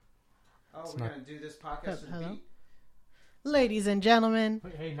Oh, we're gonna do this podcast with a Hello? beat. Ladies and gentlemen,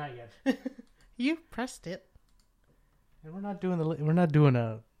 Hey, not yet. you pressed it. And we're not doing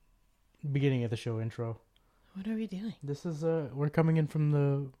a beginning of the show intro. What are we doing? This is we're coming in from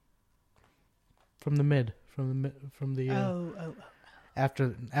the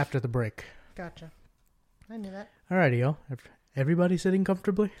after the break. Gotcha. I knew that. Alrighty, y'all. Everybody sitting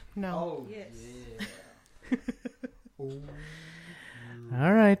comfortably? No. Oh, Yes. yeah.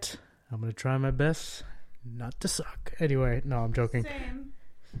 All right. I'm going to try my best not to suck. Anyway, no, I'm joking. Same.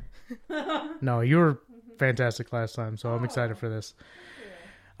 No, you were fantastic last time, so I'm excited for this.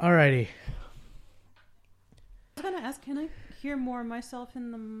 Alrighty. I was gonna ask, can I hear more of myself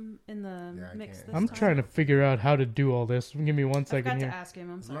in the Yeah, I mix can. this I'm time? trying to figure out how to do all this. Give me 1 I second forgot here. to ask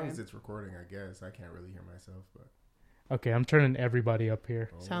him. I'm As long sorry. as it's recording, I guess. I can't really hear myself, but Okay, I'm turning everybody up here.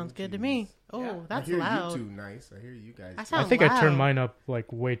 Sounds good to geez. me. Oh, Yeah. that's I hear loud. you two nice. I hear you guys. I I sound think I turned loud. mine up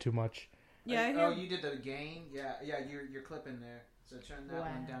like way too much. Yeah, I Oh, hear. you did the gain? Yeah, you're clipping there. So turn that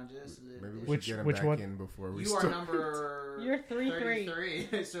one down just a little Maybe we bit. Which- should get him which back one? in before we You start. are number You're 3-3.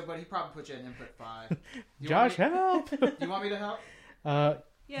 33. So, but he probably put you at input 5. Josh, help! You want me to help? Yeah,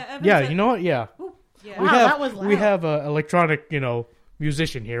 Evan Yeah, said- you know what? Yeah. Yeah, We Wow, have that was we loud. have a electronic,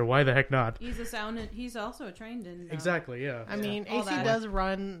 musician here. Why the heck not? he's a sound. He's also trained in. Exactly, yeah. I mean, All AC that. does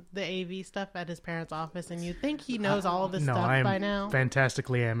run the AV stuff at his parents' office, and you think he knows all of this No, stuff I am by now.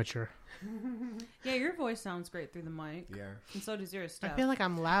 fantastically amateur. Yeah, your voice sounds great through the mic, Yeah. and so does yours. I Steph. feel like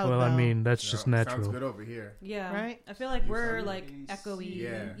I'm loud. Well, I though. mean, that's No, just Sounds natural. good over here. Yeah, Right? I feel like You we're sound like nice. echoey.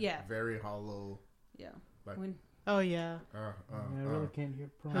 Yeah. Yeah, Very hollow. yeah. Like- When Oh yeah. I really can't hear.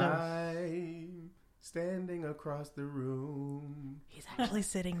 I'm standing across the room. He's actually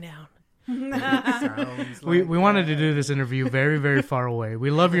sitting down. Sounds We like wanted to that. do this interview very, very far away. We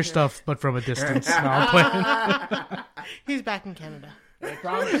love your stuff, but from a distance. No, I'm playing. He's back in Canada. Hey,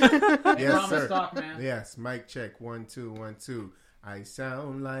 promise. Yes, promise sir. talk, man. Yes, mic check. 1 2 1 2. I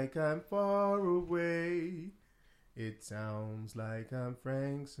sound like I'm far away. It sounds like I'm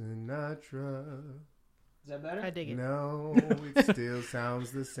Frank Sinatra. Is that better? I dig it. No, it still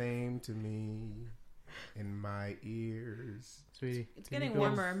sounds the same to me in my ears. Sweetie, It's can you getting go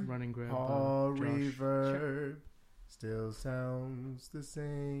warmer. Run and grab All Josh. reverb still sounds the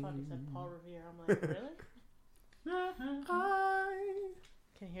same. Paul Revere. I'm like, really? I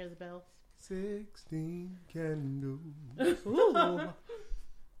Can you hear the bells? 16 candles. Ooh.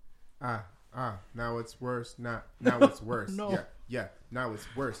 Now it's worse. Now it's worse. No. Yeah. Now it's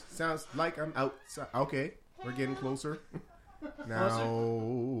worse. Sounds like I'm outside. Okay, we're getting closer.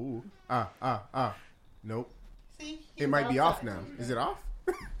 Now, nope. See, It might be off now. Is it off?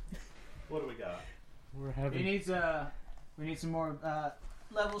 What do we got? We're He having. needs we need some more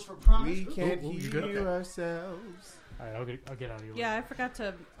levels for promise. We can't you good? hear ourselves. All right, I'll get out of here. Yeah, I forgot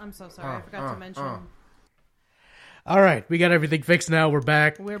to. I'm so sorry. I forgot to mention. All right, we got everything fixed now. We're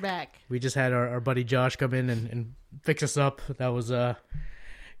back. We're back. We just had our buddy Josh come in and fix us up. That was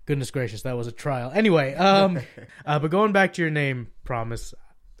goodness gracious, that was a trial. Anyway, but going back to your name, Promise,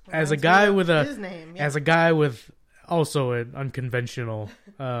 as a Reminds guy me of with his name, yeah. as a guy with also an unconventional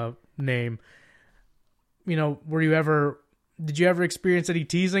name, did you ever experience any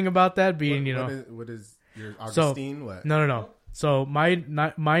teasing about that being, what is your Augustine? What? No. So my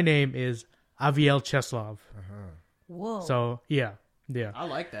name is Aviel Cheslov. Whoa. So yeah. I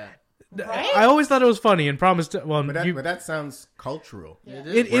like that. Right? I always thought it was funny and promised. Well, But that sounds cultural. It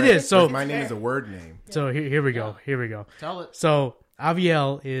it is. is. So my name is a word name. So here we go. Here we go. Tell it. So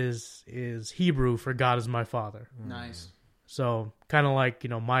Aviel is Hebrew for God is my father. Nice. So kind of like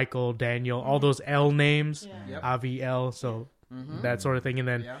Michael, Daniel, all those L names, Yeah. Yep. Aviel. So that sort of thing. And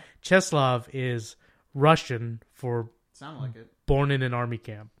then Yeah. Cheslov is Russian for Sound like it. born in an army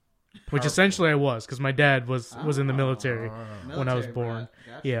camp, which essentially I was because my dad was in the military when I was Military born. brat.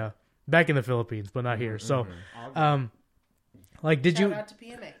 Gotcha. Yeah, back in the Philippines, but not here. So, All good. like, did Shout you? out to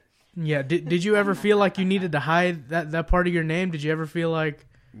PMA. Yeah, did you ever feel like you needed to hide that part of your name? Did you ever feel like?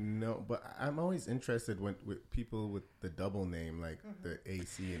 No, but I'm always interested with people with the double name, like the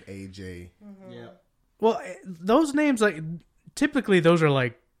AC and AJ. Yeah. Well, those names, like, typically those are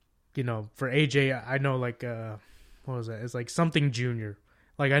like, for AJ, I know like, what was that? It's like something Junior.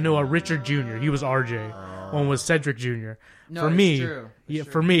 Like I know a Richard Jr. He was RJ. One was Cedric Jr. No, For it's me, true. It's yeah,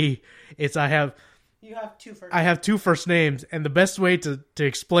 true. for me, it's I have You have two first. I have two first names, and the best way to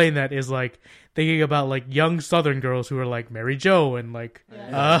explain that is like thinking about like young Southern girls who are like Mary Jo and like you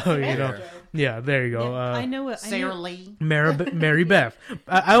know, yeah, there you go. I know it. Sarah Lee. Mary Beth.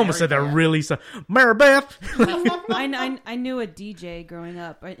 I almost said that really. Mary Beth. I knew a DJ growing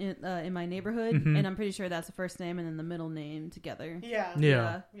up in my neighborhood, and I'm pretty sure that's the first name and then the middle name together. Yeah.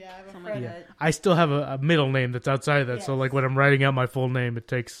 Yeah. Yeah, I have a Something friend. like that. I still have a middle name that's outside of that, so Yes. like when I'm writing out my full name, it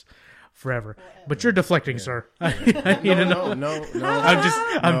takes forever. But you're deflecting, sir. No.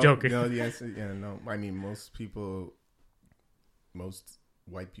 I'm joking. No, the answer, no. I mean, most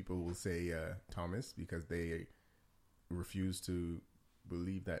white people will say Thomas because they refuse to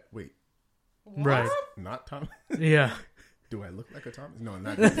believe that. Wait, Right. not Thomas? Yeah. Do I look like a Thomas? No,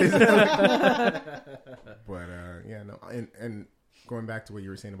 not. But no. And going back to what you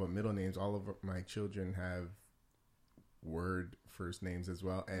were saying about middle names, all of my children have word first names as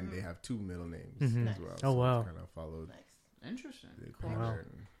well, and they have two middle names as well. Oh, wow. Kind of followed. Nice. Interesting. the Cool.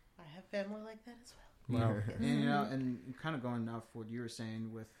 pattern. I have family like that as well. Wow. And you know, and kind of going off what you were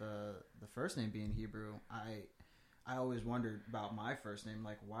saying with the first name being Hebrew, I always wondered about my first name,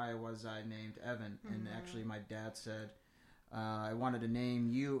 like why was I named Evan? And actually, my dad said I wanted to name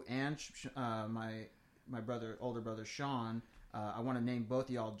you and my older brother Sean. I want to name both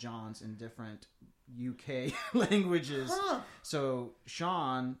of y'all Johns in different UK languages. Huh. So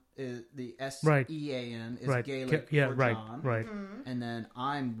Sean is the Right. SEAN is Right. Gaelic Yeah. for Right. John, Right. and then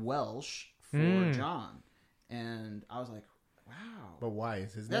I'm Welsh for John. And I was like, wow, But why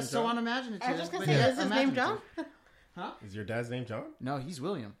is his name that's so John? unimaginative. I was just gonna but say, yeah, is his name John? imaginative. Is your dad's name John? No, he's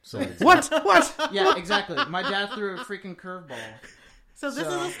William. So What? What? yeah, exactly. My dad threw a freaking curveball. So this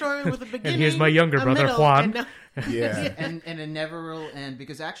So- is a story with a beginning. here's my younger a brother, middle, Juan. and now- Yeah. and it never will end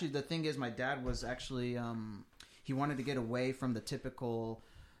because actually the thing is my dad was actually he wanted to get away from the typical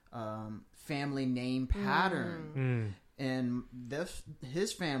family name pattern and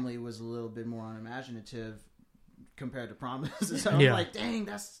his family was a little bit more unimaginative compared to Promises. So I was Yeah. like, dang,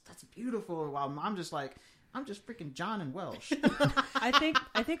 that's beautiful, while I'm just like, I'm just freaking John and Welsh. I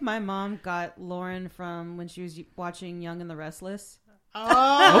think my mom got Lauren from when she was watching Young and the Restless.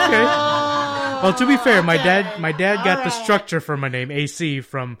 Oh. Okay. Well, to be fair, my dad got the structure for my name AC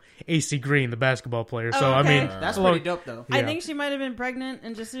from AC Green, the basketball player. So I Okay. mean, That's well, pretty dope though. Yeah. I think she might have been pregnant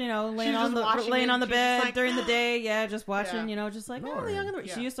and just laying was on just watching it, the she was bed just like, during the day, just watching, Yeah. just like Lauren. the Young and the.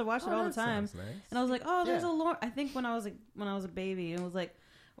 Yeah. She used to watch it all the time, Sounds nice. and I was like, oh, there's Yeah. a Lauren. I think when I was a baby, it was like,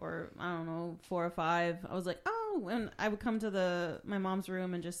 or I don't know, 4 or 5. I was like, oh, and I would come to my mom's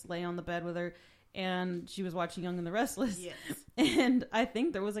room and just lay on the bed with her. And she was watching Young and the Restless. Yes. And I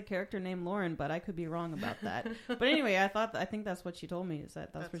think there was a character named Lauren, but I could be wrong about that. But anyway, I think that's what she told me, is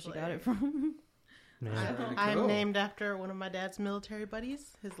that's where That's she got it from. yeah. Really I'm cool. named after one of my dad's military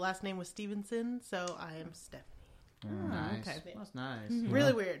buddies. His last name was Stevenson, so I am Stephanie. Nice. okay. That's nice.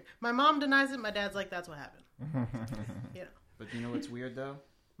 Really weird. My mom denies it. My dad's like, that's what happened. You know. But you know what's weird though?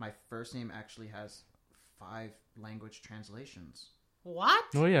 My first name actually has 5 language translations. What?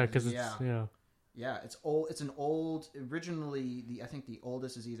 Oh yeah, because it's Yeah. yeah. Yeah, it's old. It's an old. Originally, I think the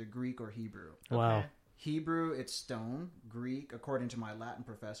oldest is either Greek or Hebrew. Wow. Okay. Hebrew, it's stone. Greek, according to my Latin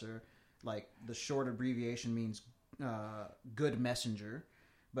professor, like the short abbreviation means good messenger,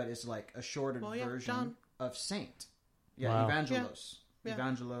 but it's like a shortened Well, yeah, version John. of saint. Yeah, Wow. evangelos. Yeah.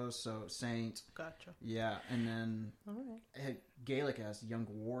 Evangelos, so saint. Gotcha. Yeah, and then All right. Gaelic as young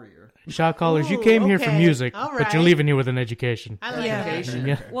warrior. Shot callers, you Ooh, came here for okay. music, All but you're right. leaving here with an education. I like Yeah. education.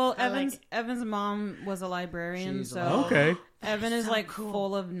 Yeah. Well, I like Evan's mom was a librarian, She's a so librarian. Okay. Evan is so like cool.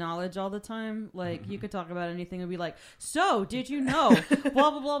 full of knowledge all the time. Like you could talk about anything and be like, "So, did you know?" blah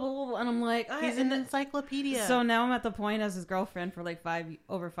blah blah blah blah. And I'm like, He's an encyclopedia. So now I'm at the point as his girlfriend for like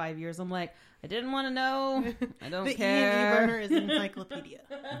over 5 years. I'm like, I didn't want to know. I don't the care. E&E burner is an encyclopedia.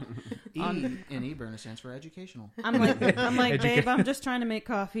 E in E-burner stands for educational. I'm like, Educa- babe, I'm just trying to make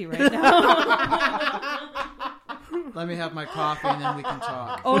coffee right now. Let me have my coffee and then we can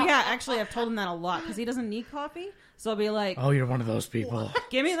talk. Oh yeah, actually, I've told him that a lot because he doesn't need coffee. So I'll be like, Oh, you're one of those people.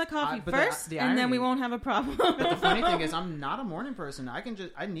 give me the coffee But first, the and then irony- we won't have a problem. But the funny thing is, I'm not a morning person.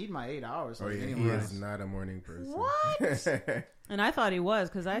 I need my 8 hours. Oh Like yeah, he anyone is else. not a morning person. What? And I thought he was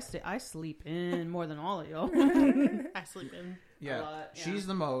because I sleep in more than all of y'all. I sleep in Yeah, a lot, yeah. she's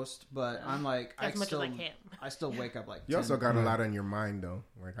the most, but I'm like, as much as I can. I still wake up like. You also 10. got a lot on your mind though.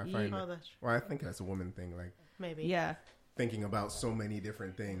 Like I find, Oh, that's well, I think that's a woman thing. Like maybe. Yeah. thinking about so many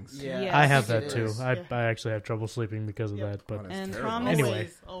different things. Yeah, Yeah. I have think that it too. is. I Yeah. I actually have trouble sleeping because of Yep. that. But Oh, that's And terrible. Promise- Anyway.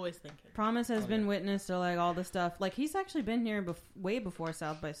 Always thinking. Promise has Oh, been yeah. witness to like all the stuff. Like he's actually been here way before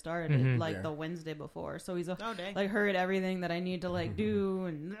South by started, Mhm. like Yeah. the Wednesday before. So he's Oh, dang. like heard everything that I need to like do,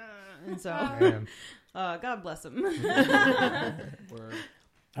 and so man. God bless him. Word.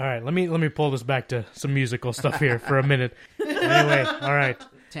 All right, let me pull this back to some musical stuff here for a minute. Anyway, all right,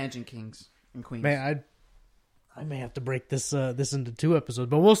 Tangent Kings and Queens. man, I may have to break this this into 2 episodes,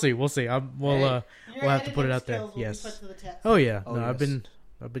 but we'll see. We'll see. We'll have to put it out there. Yes. Oh yeah. Oh, No, yes.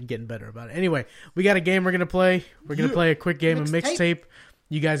 I've been getting better about it. Anyway, we got a game we're gonna play. We're gonna play a quick game of Mixtape. mixtape.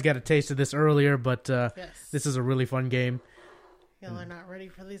 You guys got a taste of this earlier, but Yes. this is a really fun game. Y'all are not ready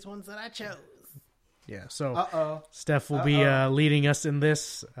for these ones that I chose. Yeah. So Uh-oh. Steph will be leading us in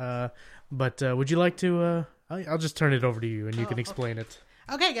this. But would you like to? I'll just turn it over to you, and you can explain it.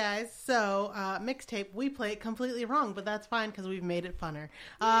 Okay, guys. So mixtape, we play it completely wrong, but that's fine because we've made it funner.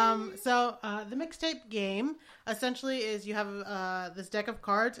 So the mixtape game essentially is you have this deck of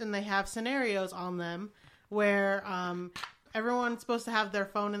cards, and they have scenarios on them where everyone's supposed to have their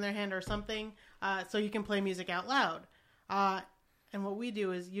phone in their hand or something, so you can play music out loud. And what we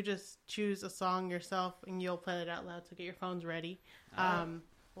do is you just choose a song yourself, and you'll play it out loud. So get your phones ready.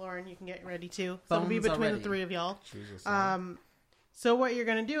 Lauren, you can get ready too. So it'll be Phones are between the ready. 3 of y'all. Choose a song. So what you're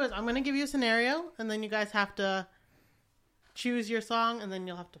going to do is I'm going to give you a scenario, and then you guys have to choose your song, and then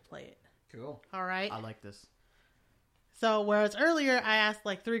you'll have to play it. Cool. All right? I like this. So whereas earlier I asked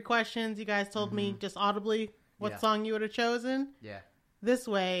like 3 questions, you guys told me just audibly what Yeah. song you would have chosen. Yeah. This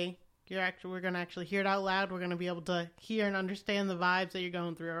way, we're going to actually hear it out loud. We're going to be able to hear and understand the vibes that you're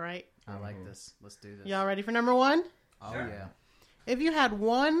going through, all right? I like this. Let's do this. Y'all ready for number 1? Oh, yeah. If you had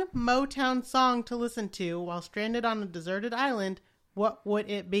one Motown song to listen to while stranded on a deserted island, what would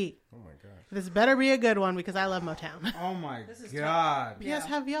it be? Oh my god. This better be a good one because I love Motown. Oh, my is God. Yes,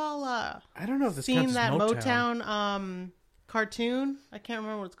 have y'all I don't know if this seen counts as that Motown. Motown cartoon? I can't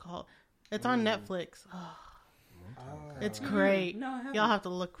remember what it's called. It's on Netflix. Oh, it's great. No, I haven't. Y'all have to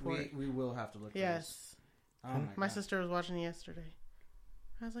look for it. We will have to look for this. Yes. Oh, My God. sister was watching it yesterday.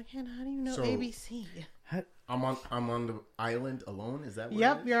 I was like, Hannah, how do you know So- ABC? I'm on the island alone. Is that what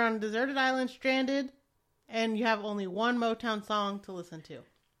Yep, it is? you're on a deserted island, stranded, and you have only one Motown song to listen to.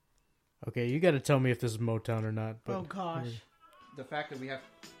 Okay, you got to tell me if this is Motown or not. But Oh gosh. The fact that we have...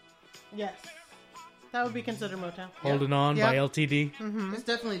 Yes. That would be considered Motown. Holding On by Yep. LTD. It's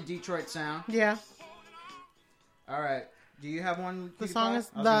definitely Detroit sound. Yeah. All right. Do you have one? The Cutie song Pie?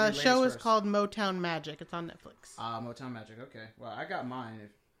 is I was gonna the do show ladies is first. called Motown Magic. It's on Netflix. Motown Magic. Okay. Well, I got mine.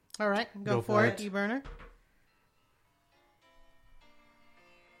 All right, go, Go for for it, it. E-Burner.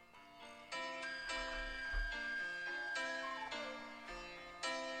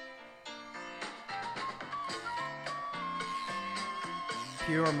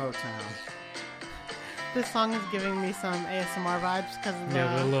 Pure Motown. This song is giving me some ASMR vibes because of the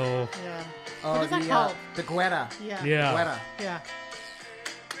Yeah, the little. yeah. Oh, What is that the, called? The Guetta. Yeah. Yeah. Guetta. Yeah.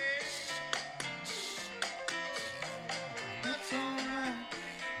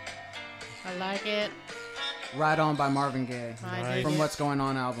 I like it. Right On by Marvin Gaye. I Nice. dig From it. What's Going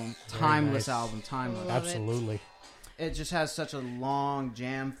On album. Timeless nice. album. Timeless. Love it. Absolutely. It just has such a long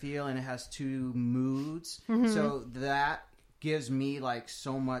jam feel, and it has 2 moods. Mm-hmm. So that gives me like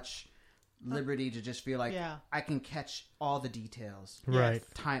so much liberty to just feel like Yeah. I can catch all the details. Right.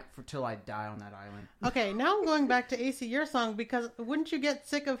 Time for till I die on that island. Okay, now I'm going back to AC, your song, because wouldn't you get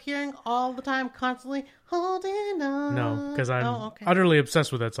sick of hearing all the time, constantly holding on? No, because I'm Oh, okay. utterly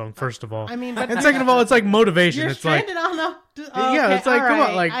obsessed with that song. First of all, I mean, but and second of all, it's like motivation. you're It's like stranded on a. Yeah, it's like, all come on,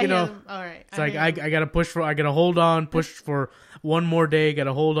 right, like, I you know, am- all right, it's like I am. gotta push for. I gotta hold on, push for one more day.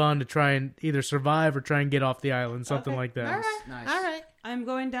 Gotta hold on to try and either survive or try and get off the island. Something Okay. like that. All right, Nice. all right. I'm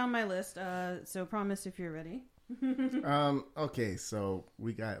going down my list. So promise if you're ready. Okay, so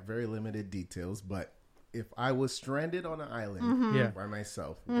we got very limited details, but if I was stranded on an island Mm-hmm. Yeah. by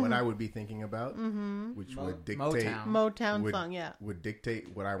myself, what I would be thinking about, which would dictate Motown. Motown song, yeah. would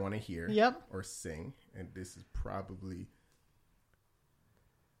dictate what I want to hear Yep. or sing, and this is probably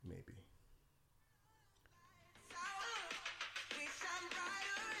maybe.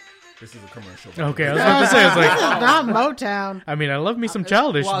 This is a commercial. Okay, I was about to say, it's This like, is not Motown. I mean, I love me some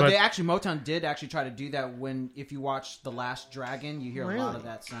Childish, Well, but Motown did actually try to do that when, if you watch The Last Dragon, you hear a lot Really? of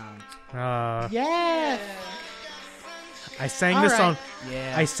that sound. Yes. I sang All this right. song.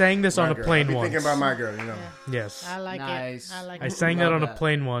 Yeah. I sang this My on a girl. plane I be once. thinking about my girl, you know. Yes, I like Nice. it. I like I it. sang that Love on a that.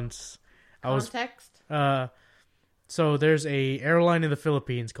 plane once. I was Context? so there's a airline in the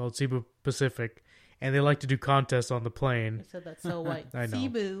Philippines called Cebu Pacific, and they like to do contests on the plane. You said that so white. I know.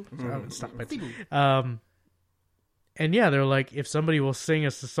 Cebu. Oh, stop it. Cebu. And yeah, they're like, if somebody will sing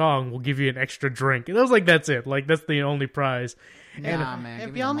us a song, we'll give you an extra drink. And I was like, that's it. Like, that's the only prize. Nah, man. give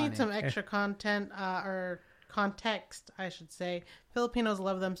If me y'all the need money. some extra content or context, I should say, Filipinos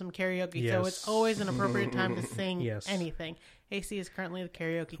love them some karaoke, so Yes. it's always an appropriate time to sing Yes. anything. AC is currently the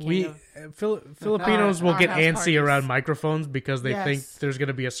karaoke king We of... Filipinos will our get house antsy parties. around microphones because they Yes. think there's going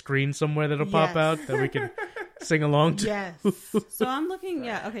to be a screen somewhere that'll pop Yes. out that we can sing along to. Yes. So I'm looking,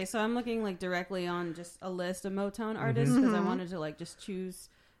 so I'm looking like directly on just a list of Motown artists because I wanted to like just choose,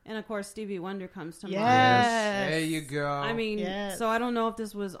 and of course Stevie Wonder comes to mind. Yes. There you go. I mean, Yes. so I don't know if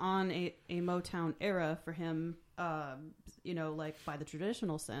this was on a Motown era for him, like by the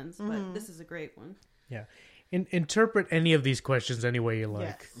traditional sense, but this is a great one. Yeah. Interpret any of these questions any way you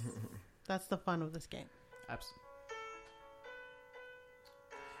like. Yes. That's the fun of this game. Absolutely.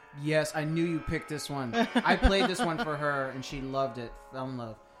 Yes, I knew you picked this one. I played this one for her, and she loved it. Fell in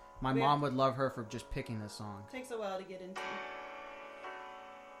love. My mom would love her for just picking this song. Takes a while to get into.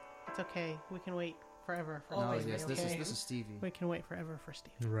 It's okay. We can wait forever for No, Stevie, yes, okay? this is Stevie. We can wait forever for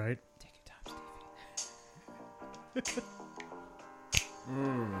Stevie. Right. Take your time, Stevie.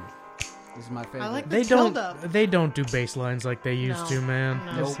 This is my favorite. I like They the don't build-up. they don't do bass lines like they used No. to, man.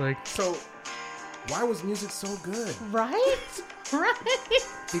 No. It's like So, why was music so good? Right? Right?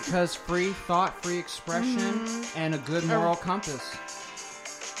 Because free thought, free expression, and a good moral compass.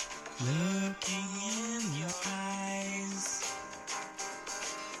 Looking in your eyes,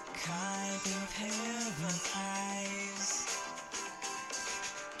 kind of heaven eyes,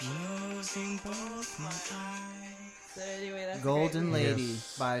 closing both my eyes. So anyway, that's Golden great. Lady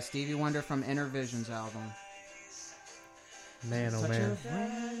Yes. by Stevie Wonder from Inner Visions album. man, oh Such man. a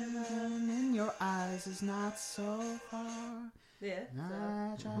heaven in your eyes is not so far. Yeah.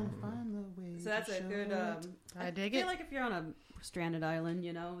 I try to find the way. So that's to a show good. it. I dig feel it. like if you're on a stranded island,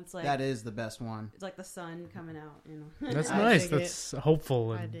 it's like That is the best one. it's like the sun coming out. That's I nice. dig it. That's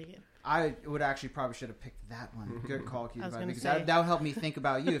hopeful I and dig it. I would actually probably should have picked that one. Good call, Cutie I was Pie, gonna because say. that would help me think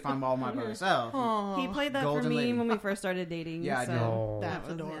about you if I'm all by myself. Aww. He played that Golden for me Lady. when we first started dating. Yeah, I so did. Oh. That's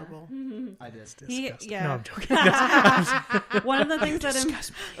that was- yeah. adorable. I did. He- disgusting. yeah. No, I'm joking. One of the things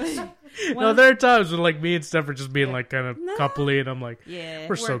that one No, of- there are times when like me and Steph are just being like kind of coupley, and I'm like, yeah,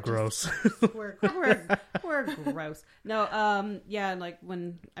 we're so just- gross. we're gross. No, and like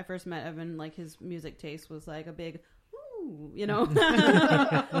when I first met Evan, like his music taste was like a big, ooh,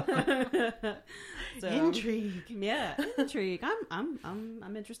 So, Intrigue. yeah, intrigue.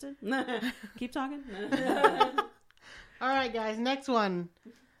 I'm interested. Keep talking. All right, guys. Next one.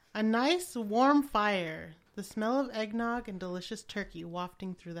 A nice warm fire. The smell of eggnog and delicious turkey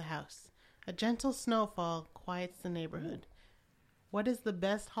wafting through the house. A gentle snowfall quiets the neighborhood. What is the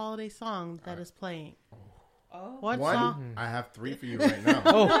best holiday song that is playing? Oh. What One, song? I have three for you right now.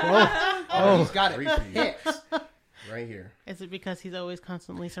 Oh, he's got Three it. for you. Hits. Right here. Is it because he's always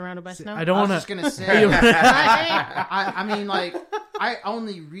constantly surrounded by snow? I I don't was want just to. gonna say. I mean, like, I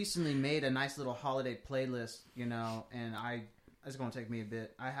only recently made a nice little holiday playlist, and it's gonna take me a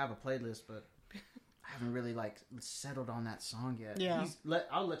bit. I have a playlist, but I haven't really like settled on that song yet. Yeah.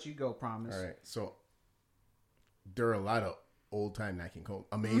 I'll let you go. Promise. All right. So, there are a lot of old time Nat King Cole,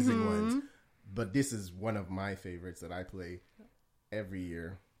 amazing ones. But this is one of my favorites that I play every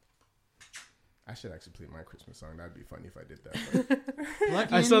year. I should actually play my Christmas song. That'd be funny if I did that.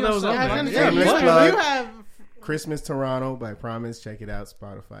 Lucky I in saw your that was song. on I was there. gonna Yeah, say, let's you plug. have Christmas Toronto by Promise. Check it out.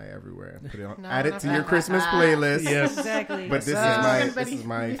 Spotify everywhere. Put it on. No, Add it not to your that. Christmas playlist. Yes. Exactly. But this is Yes, my Somebody's- this is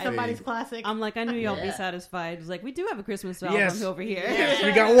my somebody's fave. classic. I'm like, I knew y'all be Yeah. satisfied. It's like we do have a Christmas Yes. album over here. Yes,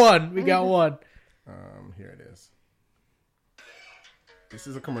 we got one. We got one. Here it is. This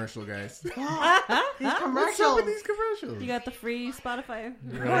is a commercial, guys. These What's up commercials. with these commercials? You got the free Spotify.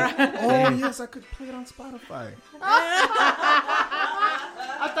 Right. Oh yes, I could play it on Spotify.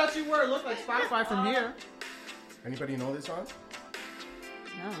 I thought you were. It looked like Spotify from here. Anybody know this song?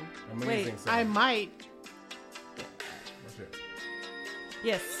 No. Amazing Wait. song. I might. That's it.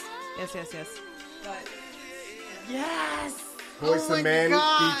 Yes. But Yes. Boyz Oh II my Men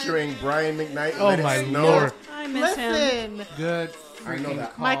God. featuring Brian McKnight. Oh Let It my Snow. lord. I miss him. Listen. Good. I know freaking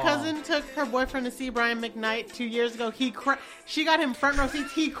that. My call. cousin took her boyfriend to see Brian McKnight 2 years ago. He She got him front row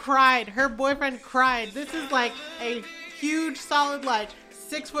seats. He cried. Her boyfriend cried. This is like a huge, solid, like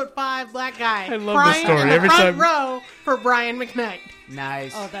 6'5" black guy. I love this crying story. in the Every front time- row for Brian McKnight.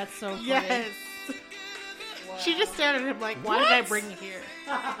 Nice. Oh, that's so funny. Yes. She just stared at him like, "Why did I bring you here?"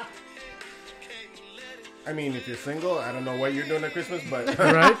 I mean, if you're single, I don't know what you're doing at Christmas, but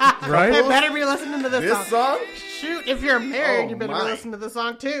Right? They Right? better be listening to this, this song. song, Shoot, if you're married, Oh, you better my. be listening to the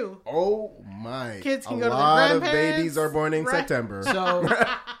song too. oh my! Kids can a go to their lot of grandparents, babies are born in right? September. So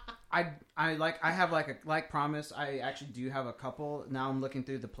I have like Promise. I actually do have a couple. Now I'm looking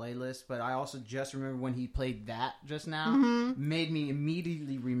through the playlist, but I also just remember when he played that just now, made me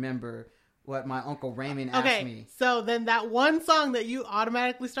immediately remember what my Uncle Raymond asked me. So then that one song that you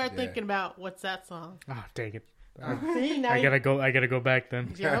automatically start Yeah. thinking about, what's that song? Oh, dang it! See, now I gotta go back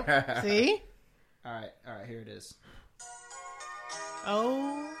then. Yep. See? All right, here it is.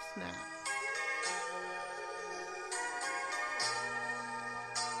 Oh, snap.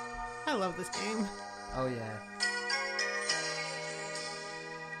 I love this game. Oh yeah.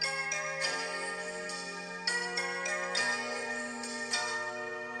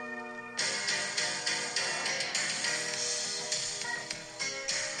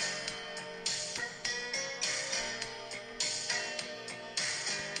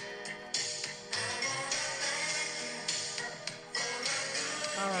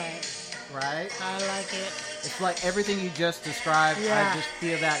 All right. Right? I like it. It's like everything you just described. Yeah. I just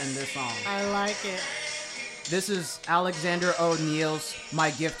feel that in this song. I like it. This is Alexander O'Neill's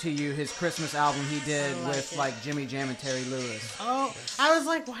 "My Gift to You," his Christmas album he did I like with it. like Jimmy Jam and Terry Lewis. Oh, I was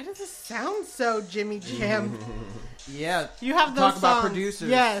like, why does this sound so Jimmy Jam? Yeah, You have those talk about songs. producers.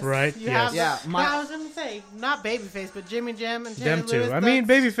 Yes. Right, You yes. have Yeah, the- my- I was going to say, not Babyface, but Jimmy Jam and Terry Them too. Lewis. I mean,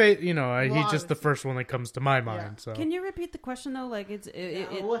 that's- Babyface. You know, Well, he's just the obviously. first one that comes to my mind. So Can you repeat the question though? Like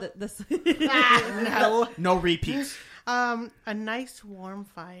No. this. No. No repeats. A nice warm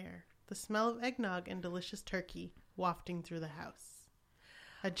fire, the smell of eggnog and delicious turkey wafting through the house,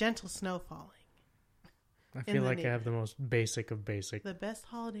 a gentle snow falling. I in feel the like I have the most basic of basic. The best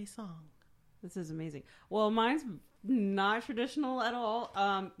holiday song. This is amazing. Well, mine's not traditional at all,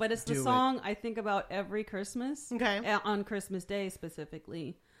 but it's the Do it. song I think about every Christmas. Okay. On Christmas Day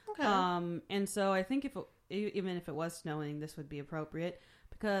specifically. Okay. And so I think even if it was snowing, this would be appropriate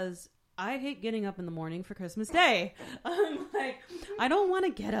because I hate getting up in the morning for Christmas Day. I'm like, I don't want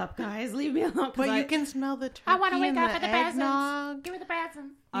to get up, guys. Leave me alone. But you can smell the turkey and the eggnog. Give me the presents.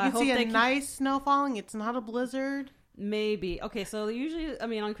 You I can hope see they a keep- nice snow falling. It's not a blizzard. Maybe. Okay, so usually, I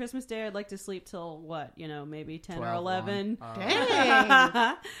mean, on Christmas Day, I'd like to sleep till what? Maybe 10 or 12, 11.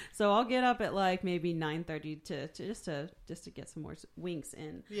 Dang. So I'll get up at like maybe 9:30 to get some more winks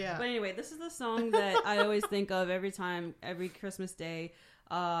in. Yeah. But anyway, this is the song that I always think of every Christmas Day.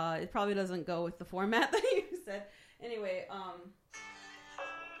 It probably doesn't go with the format that you said. Anyway,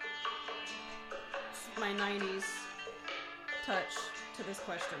 it's my 90s touch to this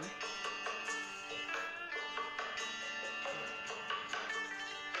question.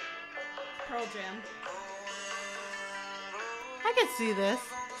 Pearl Jam. I could see this.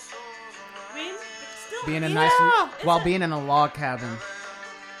 I mean, it's still Being a Yeah. nice while being in a log cabin.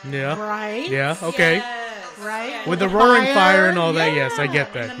 Yeah. Right? Yeah. Okay. Yes. Right? Yeah. With the The roaring fire, fire and all that. yeah. Yes, I get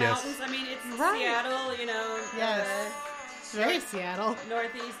In that. the Yes. mountains. I mean, it's Right. Seattle, Yes. It's very Seattle.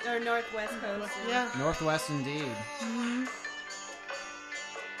 northeast or northwest coast. Yeah. Northwest indeed.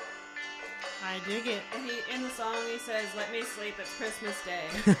 I dig it. And in the song, he says, "Let me sleep. It's Christmas Day."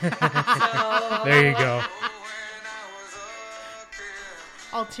 So, There you go.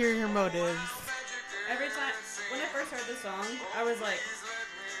 Ulterior motives. Every time when I first heard the song, I was like,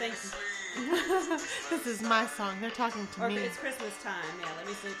 "Thank you." This is my song. They're talking to Or me. it's Christmas time. Yeah, let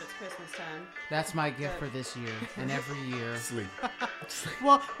me sleep. It's Christmas time. That's my gift for this year and every year. Sleep.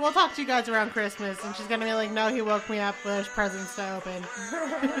 Well, we'll talk to you guys around Christmas, and she's gonna be like, "No, he woke me up. There's presents to open."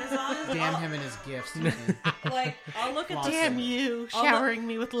 As long as Damn him and his gifts. Ethan. like I'll look at the Damn you, I'll showering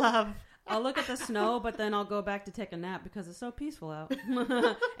me with love. I'll look at the snow, but then I'll go back to take a nap because it's so peaceful out.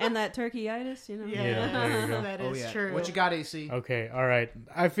 And that turkey-itis, Yeah, there you go. That Oh is yeah. true. What you got, AC? Okay. All right.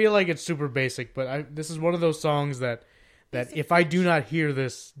 I feel like it's super basic, but this is one of those songs that if I do not hear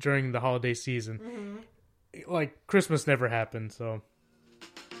this during the holiday season, like Christmas never happened. So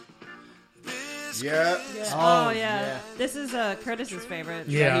Yeah. Oh, yeah. This is Curtis's favorite.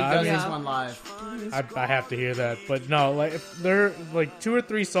 Yeah, he I does mean- this one live. I have to hear that. But no, like if there are like 2 or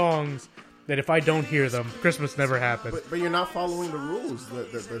 3 songs that if I don't hear them, Christmas never happened. But you're not following the rules.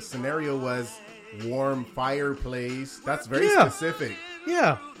 The scenario was warm fireplace. That's very Yeah. specific.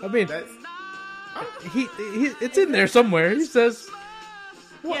 Yeah, I mean, That's he it's in there somewhere. He says,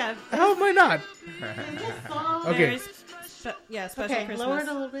 Yeah. "How am I not?" Okay. Very special Okay, Christmas. lower it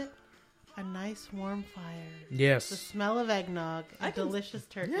a little bit. A nice warm fire. The Yes. smell of eggnog. A can- delicious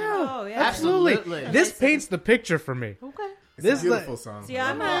turkey. Yeah. Oh, yeah. Absolutely. Absolutely. This paints the picture for me. Okay. it's This a beautiful song. See,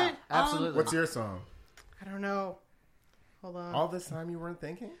 I'm Yeah, not. absolutely. What's your song? I don't know. Hold on. All this time you weren't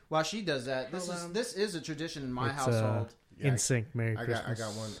thinking? While she does that, this is a tradition in my It's, household. In sync. Merry I Christmas.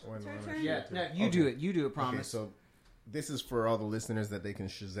 got one. Yeah, no, you Okay. do it. You do it. Okay, Promise. so this is for all the listeners that they can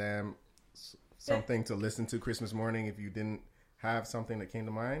Shazam something to listen to Christmas morning if you didn't have something that came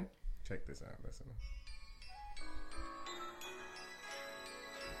to mind. Check this out. Listen.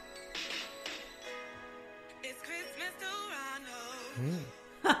 It's Christmas Toronto.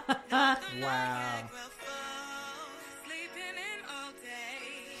 Wow. Sleeping in all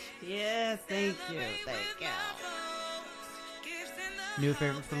day. Yes, thank you. Thank you. Gifts in the New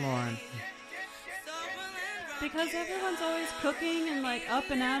favorite for Lauren. Because everyone's always cooking and like up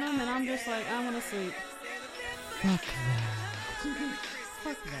and at 'em, and I'm just like, I want to sleep. Fuck that.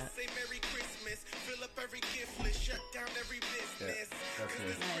 Fuck that. Say Merry Christmas. Fill up every gift list. Shut down every business. That's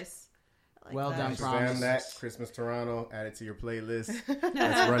it. Nice. I like Well that. done, Spam Promise. that Christmas Toronto. Add it to your playlist.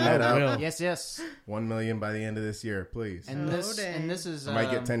 Let's run that I up. will. Yes, yes. 1 million by the end of this year, please. And Oh, this dang. and this is I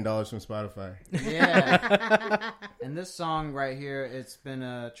might get $10 from Spotify. Yeah. And this song right here, it's been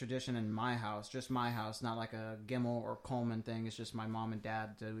a tradition in my house, just my house, not like a Gimmel or Coleman thing. It's just my mom and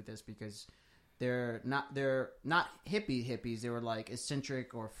dad do this because they're not hippies. They were like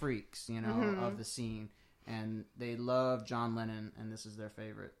eccentric or freaks, you know, of the scene. And they love John Lennon, and this is their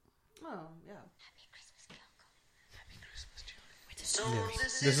favorite. Oh, yeah.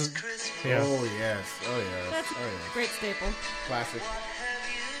 This is yeah. Oh, yes. Oh, yes. That's a Oh, yes. great staple. Classic.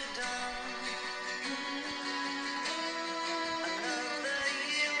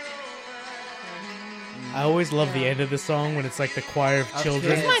 I always love the end of the song when it's like the choir of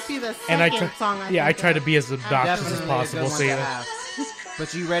children. This might be the And I second try, song. yeah, I think try of. to be as obnoxious as Definitely a possible. good one So to yeah, have.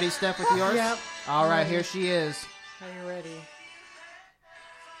 But you ready, Steph, with yours? Yep. All right, here she is. Are you ready?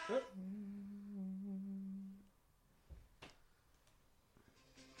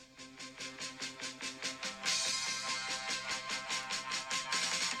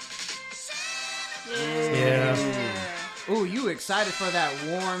 yeah. Ooh, you excited for that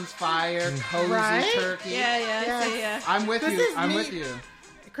warm fire, cozy Right? turkey? Yeah, Yes. yeah. I'm with This you. is I'm me. with you.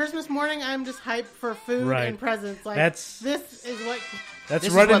 Christmas morning, I'm just hyped for food Right. and presents. Like That's- this is what. That's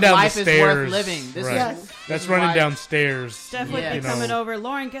This is running what down life the is stairs. worth living. This right. Yes. This That's is running why- downstairs. Steph would Yeah. be You know. coming over.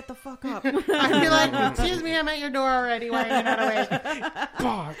 Lauren, get the fuck up. I'd be like, "Excuse me, I'm at your door already. Why are you not awake?"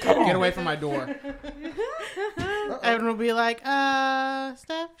 Get away from my door. Everyone will be like,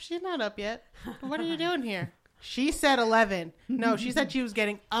 Steph, she's not up yet. What are you doing here?" She said 11. No, she said she was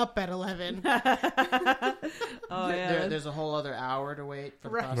getting up at 11. Oh, yeah. There's a whole other hour to wait for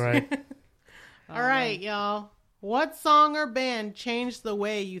the Right. process. Right. All right, y'all. What song or band changed the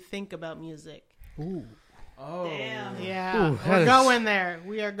way you think about music? Oh, Damn. Yeah, Ooh, that we're is- going there.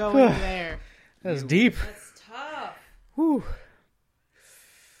 We are going there. That's deep. That's tough. Whew.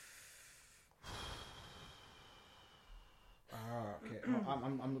 Okay, well,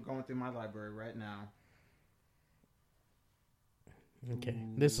 I'm going through my library right now. Okay,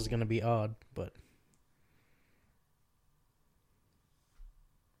 this is gonna be odd, but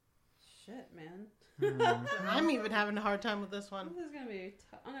Shit, man. I'm even having a hard time with this one. This is going to be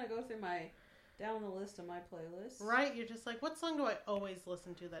I'm going to go through my down the list of my playlist. Right? You're just like, what song do I always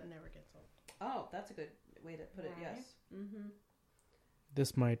listen to that never gets old? Oh, that's a good way to put it. Right. Yes. Mm-hmm.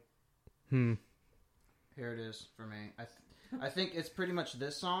 this might. Here it is for me. I think it's pretty much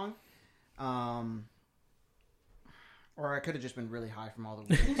this song. Or I could have just been really high from all the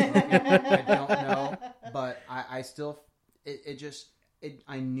weed smoking. I don't know. But I still...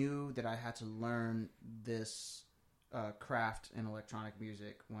 I knew that I had to learn this craft in electronic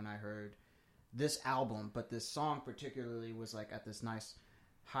music when I heard this album. But this song particularly was like at this nice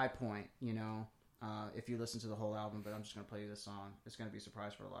high point, you know, if you listen to the whole album. But I'm just going to play you this song. It's going to be a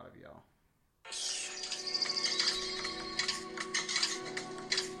surprise for a lot of y'all.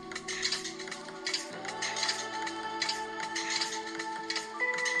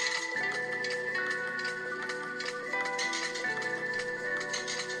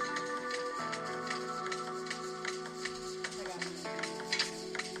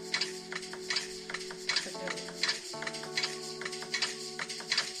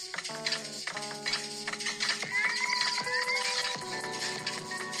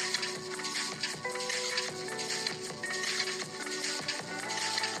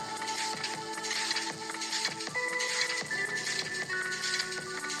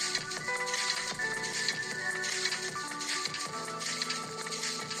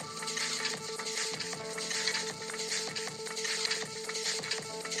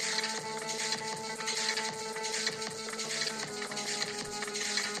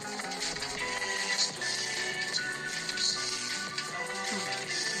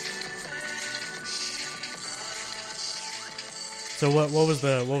 So what was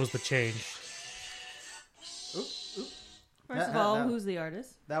the change? First of all, who's the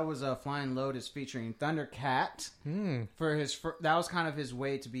artist? That was Flying Lotus featuring Thundercat for his. That was kind of his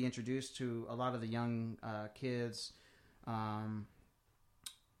way to be introduced to a lot of the young kids, and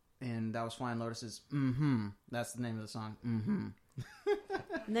that was Flying Lotus's "Mm-hmm." That's the name of the song. Mm-hmm.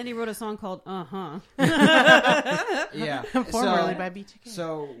 And then he wrote a song called "Uh-huh." Yeah. Formerly by B2K.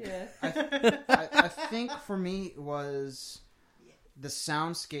 So I think for me it was the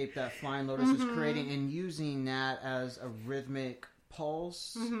soundscape that Flying Lotus was creating and using that as a rhythmic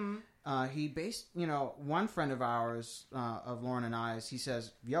pulse. He based, one friend of ours, of Lauren and I's, he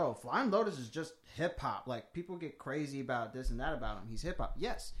says, yo, Flying Lotus is just hip hop. Like, people get crazy about this and that about him. He's hip hop.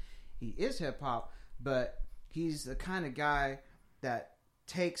 Yes, he is hip hop, but he's the kind of guy that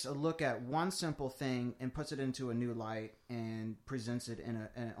takes a look at one simple thing and puts it into a new light and presents it in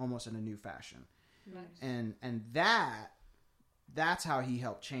almost in a new fashion. Nice. And that's how he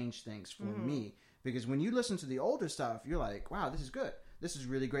helped change things for me. Because when you listen to the older stuff, you're like, wow, this is good. This is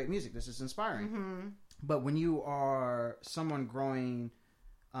really great music. This is inspiring. But when you are someone growing,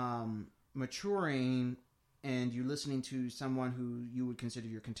 maturing, and you're listening to someone who you would consider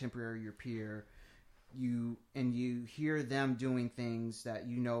your contemporary, your peer, you hear them doing things that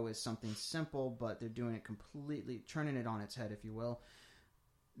you know is something simple, but they're doing it completely, turning it on its head, if you will.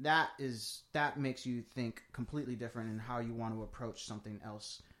 That makes you think completely different in how you want to approach something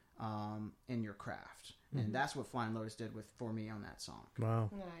else in your craft. And that's what Flying Lotus did for me on that song. Wow.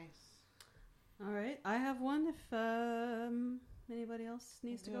 Nice. All right, I have one. If anybody else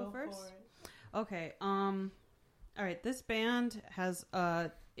needs to go first, okay. All right, this band has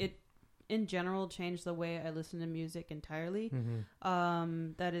it in general changed the way I listen to music entirely.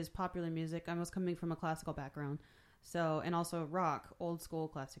 That is popular music. I was coming from a classical background, so and also rock, old school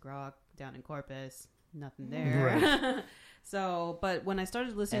classic rock down in Corpus. Nothing there. Right. So, but when I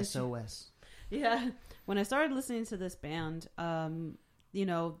started listening, when I started listening to this band,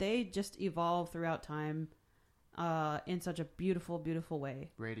 they just evolve throughout time in such a beautiful, beautiful way.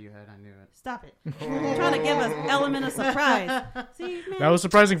 Radiohead, I knew it. Stop it. You're trying to give us element of surprise. See, man. That was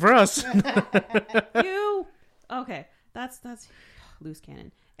surprising for us. Okay. That's loose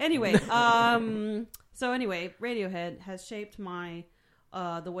cannon. Anyway, Radiohead has shaped my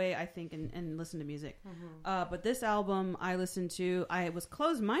the way I think and listen to music. But this album I listened to, I was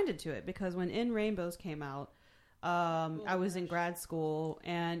closed-minded to it because when In Rainbows came out, I was in grad school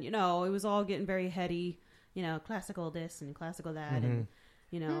and, it was all getting very heady, classical this and classical that and,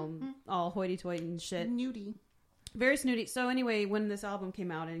 all hoity-toity and shit. Snooty. Very snooty. So anyway, when this album came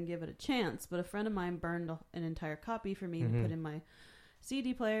out, I didn't give it a chance, but a friend of mine burned an entire copy for me to put in my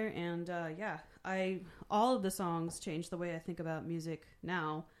CD player, and all of the songs changed the way I think about music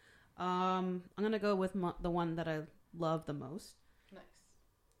now. I'm gonna go with the one that I love the most. Nice.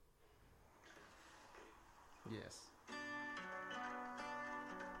 Yes.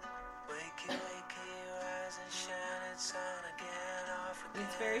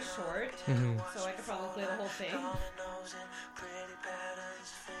 It's very short, so I could probably play the whole thing.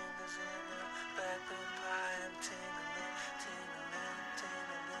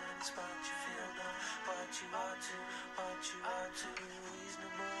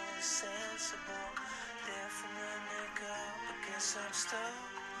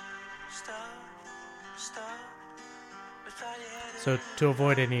 So to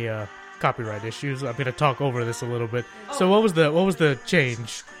avoid any copyright issues, I'm going to talk over this a little bit. So what was the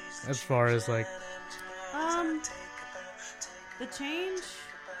change as far as like? The change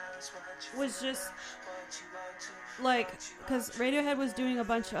was just like because Radiohead was doing a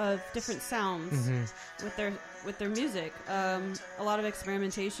bunch of different sounds with their music, a lot of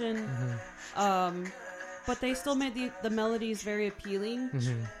experimentation, but they still made the melodies very appealing,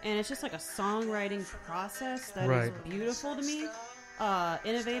 and it's just like a songwriting process that is beautiful to me,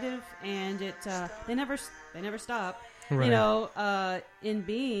 innovative, and it they never stop, in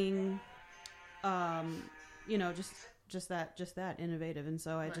being, just that innovative, and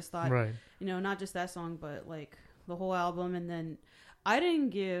so I just thought, not just that song, but like the whole album. And then I didn't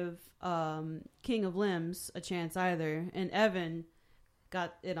give King of Limbs a chance either, and Evan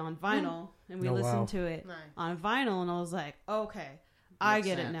got it on vinyl, and we listened to it on vinyl, and I was like, okay, I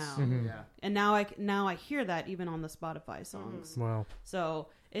get it now. And now I hear that even on the Spotify songs. Wow. So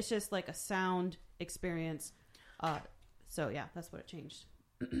it's just like a sound experience. So yeah, that's what it changed.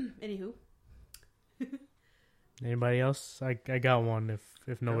 Anywho. Anybody else? I got one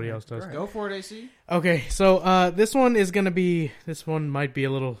if nobody else does. Go for it, AC. Okay, so this one might be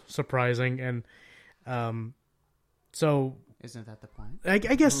a little surprising, and so isn't that the point? I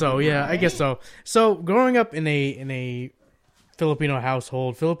guess so. Yeah, I guess so. So growing up in a Filipino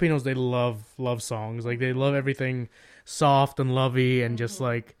household, Filipinos, they love songs. Like they love everything soft and lovey, and just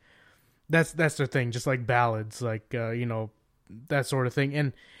like that's their thing. Just like ballads, like that sort of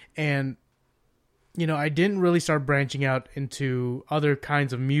thing. And I didn't really start branching out into other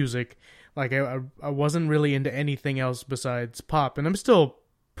kinds of music. Like I wasn't really into anything else besides pop, and I'm still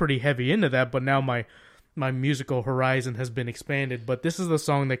pretty heavy into that, but now my musical horizon has been expanded. But this is the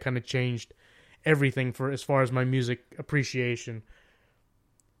song that kind of changed everything for as far as my music appreciation.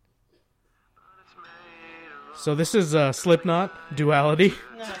 So this is Slipknot, Duality.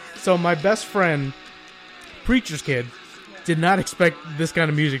 So my best friend, Preacher's Kid, did not expect this kind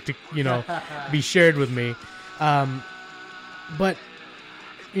of music to, be shared with me. But,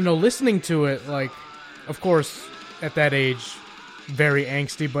 listening to it, like, of course, at that age, very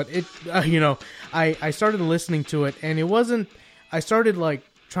angsty, but it, I started listening to it, and it wasn't, I started, like,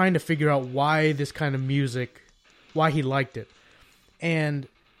 trying to figure out why this kind of music, why he liked it. And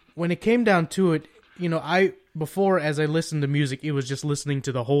when it came down to it, before, as I listened to music, it was just listening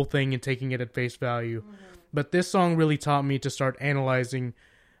to the whole thing and taking it at face value. Mm-hmm. But this song really taught me to start analyzing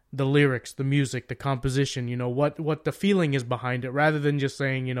the lyrics, the music, the composition, what the feeling is behind it, rather than just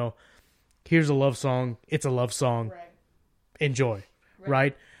saying, here's a love song, it's a love song, right. Enjoy,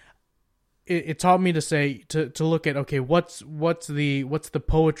 right? It taught me to say, to look at, okay, what's the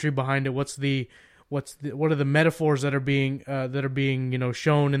poetry behind it, what are the metaphors that are being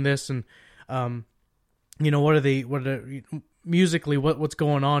shown in this, and what are the musically, what's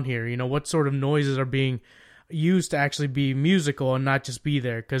going on here? What sort of noises are being used to actually be musical and not just be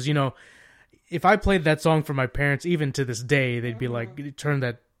there? Because, if I played that song for my parents, even to this day, they'd be like, turn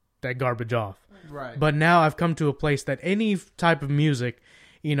that garbage off. Right. But now I've come to a place that any type of music,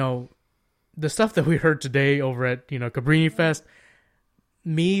 the stuff that we heard today over at, Cabrini Fest,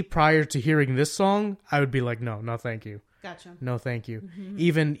 me prior to hearing this song, I would be like, no, thank you. Gotcha. No, thank you.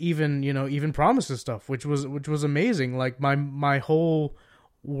 Mm-hmm. Even Promises stuff, which was amazing. Like my whole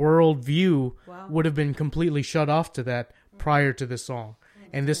world view would have been completely shut off to that prior to this song.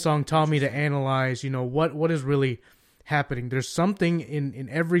 And this song taught me to analyze, what is really happening. There's something in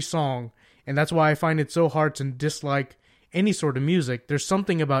every song, and that's why I find it so hard to dislike any sort of music. There's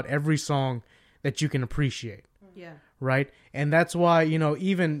something about every song that you can appreciate. Yeah. Right? And that's why, we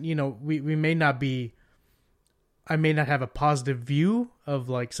may not be, I may not have a positive view of,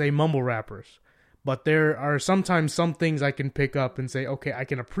 like, say, mumble rappers, but there are sometimes some things I can pick up and say, okay, I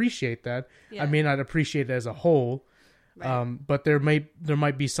can appreciate that. Yeah. I may not appreciate it as a whole, right. But there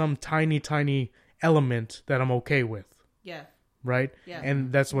might be some tiny element that I'm okay with. Yeah. Right? Yeah.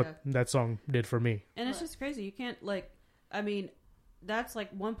 And that's what that song did for me. And it's just crazy. You can't, that's like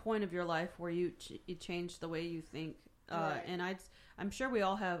one point of your life where you change the way you think. Right. And I'm sure we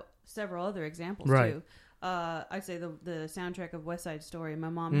all have several other examples too. I'd say the soundtrack of West Side Story. My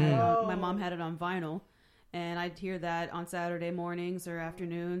mom had it on vinyl, and I'd hear that on Saturday mornings or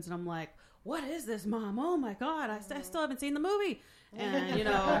afternoons, and I'm like, "What is this, Mom? Oh my God, I still haven't seen the movie." And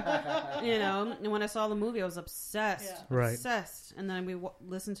and when I saw the movie, I was obsessed, obsessed. And then we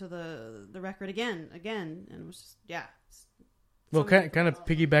listened to the record again, and it was just Well, kind of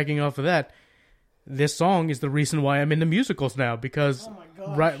piggybacking off of that. This song is the reason why I'm into musicals now, because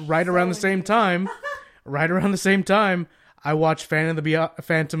right around the same time, I watched Phantom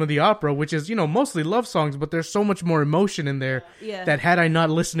of the Opera, which is, mostly love songs, but there's so much more emotion in there that had I not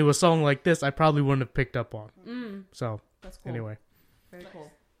listened to a song like this, I probably wouldn't have picked up on. So, that's cool. Anyway. Very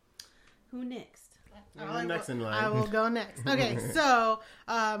cool. Who next? Next in line. I will go next. Okay, so,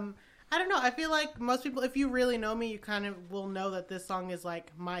 I don't know. I feel like most people, if you really know me, you kind of will know that this song is,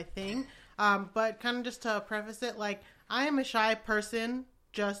 like, my thing. But kind of just to preface it, like, I am a shy person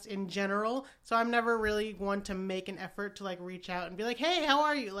just in general, so I'm never really one to make an effort to, like, reach out and be like, hey, how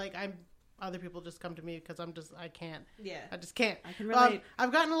are you? Like, other people just come to me because I can't. Yeah. I just can't. I can relate.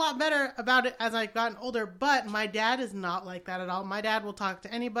 I've gotten a lot better about it as I've gotten older, but my dad is not like that at all. My dad will talk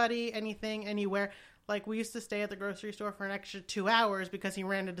to anybody, anything, anywhere. Like, we used to stay at the grocery store for an extra 2 hours because he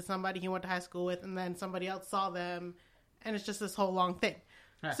ran into somebody he went to high school with, and then somebody else saw them, and it's just this whole long thing.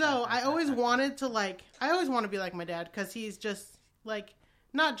 So I always wanted to, like, I always want to be like my dad, because he's just, like,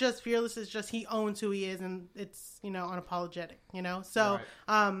 not just fearless, it's just he owns who he is, and it's, unapologetic, So,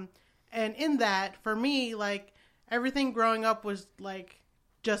 right. And in that, for me, like, everything growing up was, like,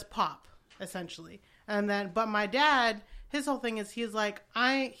 just pop, essentially. And then, but my dad, his whole thing is, he's like,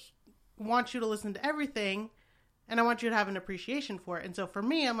 I want you to listen to everything, and I want you to have an appreciation for it. And so for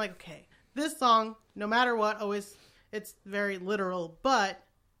me, I'm like, okay, this song, no matter what, always, it's very literal, but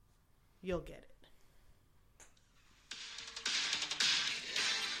you'll get it.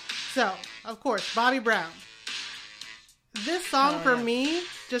 So, of course, Bobby Brown. This song for me,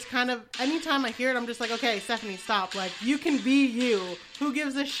 just kind of, anytime I hear it, I'm just like, okay, Stephanie, stop. Like, you can be you. Who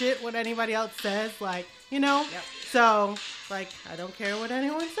gives a shit what anybody else says? Like, you know? Yep. So, like, I don't care what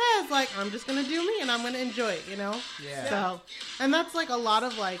anyone says. Like, I'm just going to do me and I'm going to enjoy it, you know? Yeah. So, and that's like a lot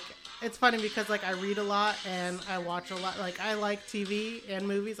of like, it's funny because like I read a lot and I watch a lot. Like, I like TV and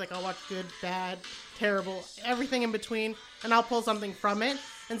movies. Like, I'll watch good, bad, terrible, everything in between, and I'll pull something from it.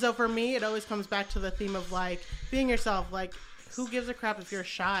 And so for me, it always comes back to the theme of like being yourself. Like, who gives a crap if you're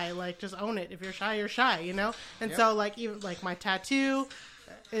shy? Like, just own it. If you're shy, you're shy, you know? And so, like, even like my tattoo,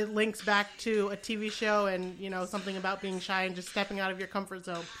 it links back to a TV show and, you know, something about being shy and just stepping out of your comfort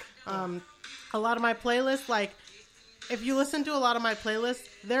zone. A lot of my playlists, like, if you listen to a lot of my playlists,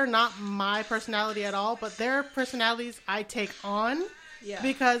 they're not my personality at all, but they're personalities I take on. Yeah.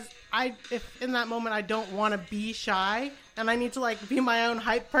 Because if in that moment I don't want to be shy and I need to, like, be my own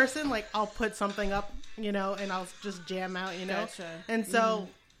hype person, like, I'll put something up, you know, and I'll just jam out, you know? Gotcha. And so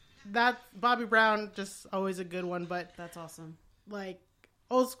that Bobby Brown, just always a good one, but That's awesome. like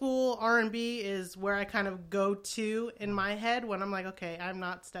old school R&B is where I kind of go to in my head when I'm like, okay, I'm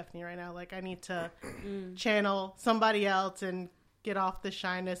not Stephanie right now. Like, I need to channel somebody else and get off the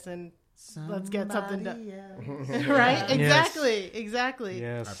shyness and let's get something done. Right? Exactly.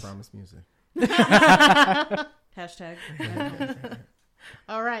 Yes. I promise music. Hashtag.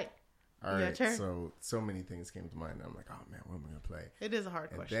 All right. All Your right, turn. so many things came to mind. I'm like, oh man, what am I gonna play? It is a hard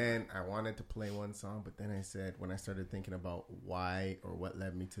And question. then I wanted to play one song, but then I said, when I started thinking about why or what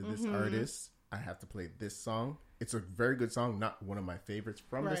led me to this artist, I have to play this song. It's a very good song, not one of my favorites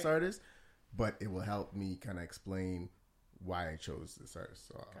from this Right. artist, but it will help me kind of explain why I chose this artist.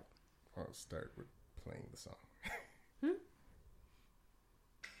 So I'll start with playing the song. Are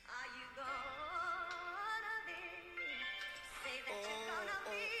you gonna be? Say that you're gonna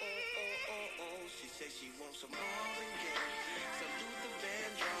be. She says she wants some Marvin Gaye, some Luther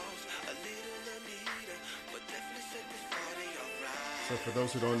Vandross, a little Anita, but definitely set this party alright. So for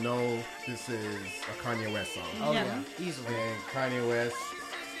those who don't know, this is a Kanye West song. Oh Yeah. yeah, easily. And Kanye West,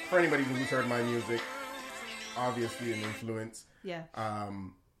 for anybody who's heard my music, obviously an influence. Yeah.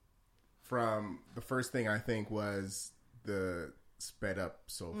 From the first thing I think was the sped up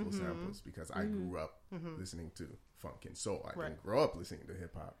soulful samples, because I grew up listening to funk and soul. I didn't grow up listening to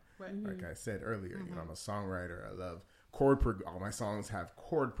hip hop. Right. Like I said earlier, you know, I'm a songwriter. I love all my songs have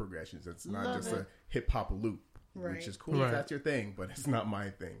chord progressions. It's not Love just it. a hip hop loop, Right. which is cool Right. if that's your thing, but it's not my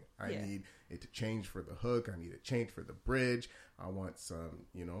thing. I Yeah. need it to change for the hook. I need it change for the bridge. I want some,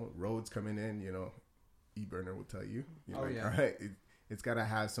 you know, roads coming in, you know, E-Burner will tell you. You know, Oh, yeah. all right, it's got to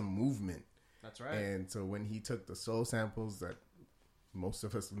have some movement. That's right. And so when he took the soul samples that most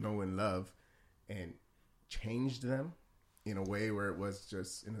of us know and love and changed them in a way where it was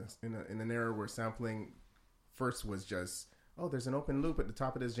just in an era where sampling first was just, oh, there's an open loop at the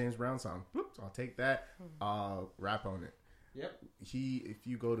top of this James Brown song. Whoops, I'll take that. I'll rap on it. Yep. If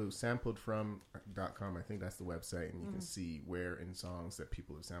you go to sampledfrom.com, I think that's the website, and you can see where in songs that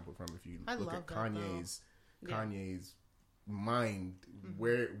people have sampled from. If you I look love at that, Kanye's mind,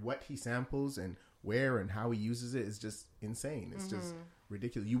 what he samples and where and how he uses it is just insane. It's just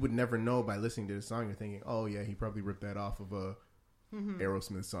ridiculous. You would never know by listening to the song. You're thinking, oh yeah, he probably ripped that off of a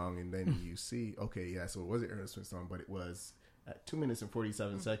Aerosmith song, and then you see, okay, yeah, so it was an Aerosmith song, but it was at 2 minutes and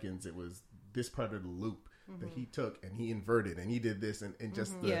 47 seconds. It was this part of the loop that he took and he inverted and he did this and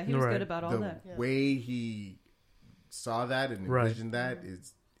just the, Yeah, he was Right. good about all the that. way he saw that and Right. envisioned that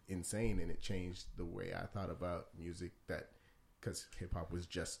is insane, and it changed the way I thought about music, that because hip hop was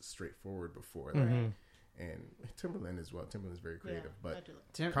just straightforward before that. And Timberland as well. Timberland's very creative, I but do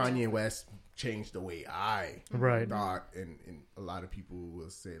like Tim- Kanye West changed the way I Right. thought, and a lot of people will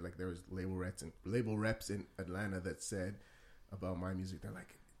say, like, there was label reps in Atlanta that said about my music, they're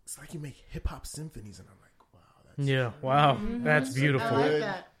like, it's like you make hip hop symphonies, and I'm like, wow, that's Yeah. Wow. That's beautiful. I like good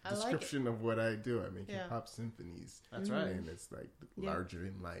that. I like it. description of what I do. I make Yeah. hip hop symphonies. That's right. And it's like Yeah. larger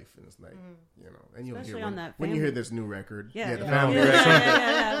in life, and it's like, you know, and you'll Especially hear on when, that when you family- hear this new record, Yeah. the Yeah. family Yeah. record,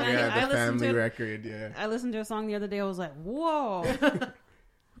 Yeah, yeah, I the listened family to record, yeah. I listened to a song the other day. I was like, "Whoa,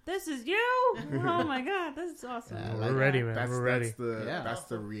 this is you! Oh my god, this is awesome!" I We're like ready, that. man. That's, We're ready. That's the Yeah. that's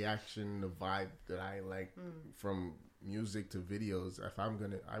the reaction, the vibe that I like from music to videos. If I'm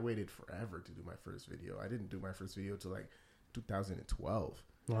gonna, I waited forever to do my first video. I didn't do my first video till like 2012,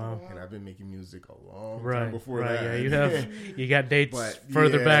 Wow. and I've been making music a long time Right. before Right. that. Yeah. You got dates But,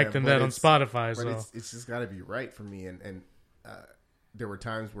 further yeah, back than but that on it's- Spotify. But So it's just got to be right for me, and there were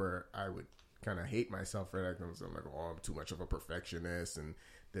times where I would kind of hate myself for that, because I'm like, oh, I'm too much of a perfectionist and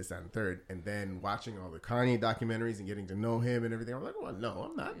this, that, and third. And then watching all the Kanye documentaries and getting to know him and everything, I'm like, well, no,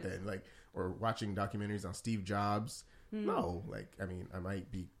 I'm not then. Like, or watching documentaries on Steve Jobs. No, like, I mean, I might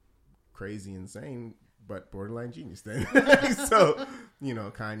be crazy insane, but borderline genius then. So, you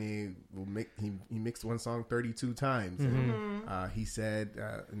know, Kanye will he mixed one song 32 times. Mm-hmm. And, he said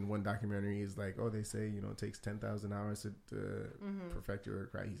in one documentary, he's like, oh, they say, you know, it takes 10,000 hours to perfect your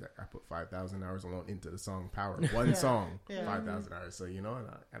craft. He's like, I put 5,000 hours alone into the song Power. One song, 5,000 hours. So, you know, and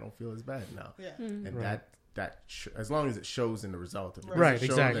I don't feel as bad now. Yeah. And Right. as long as it shows in the result of it. Right, If it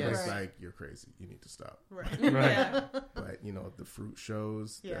shows, exactly. then it's Right. like, you're crazy. You need to stop. Right. Right. But, you know, the fruit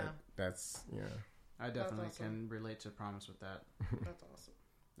shows. Yeah. That's, yeah. I definitely awesome. can relate to Promise with that. That's awesome.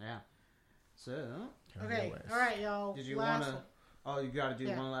 Yeah. So, Okay. West. All right, y'all. did you Last want to? Oh, you got to do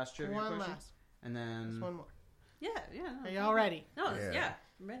Yeah. one last trivia one question, last. and then Just one more. Yeah, yeah. No, Are y'all ready? No, Yeah. yeah.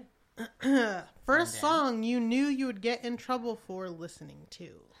 I'm ready. First Down. song you knew you would get in trouble for listening to.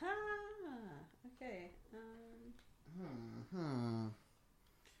 Okay.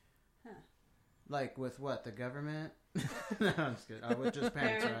 like with what, the government? No, I'm just kidding. With just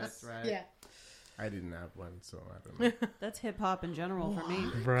parents, Parents. right? Yeah. I didn't have one, so I don't know. That's hip hop in general for me.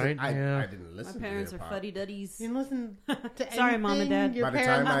 Right. I Yeah. didn't My listen parents to are hip-hop. fuddy duddies. You didn't listen to Sorry, Mom and anything Dad. your By the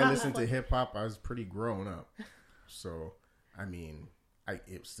time parents- I listened to hip hop, I was pretty grown up. So, I mean,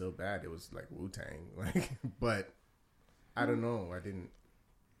 it was still bad. It was like Wu-Tang, like, but I don't know. I didn't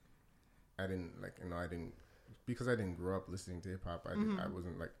because I didn't grow up listening to hip hop. I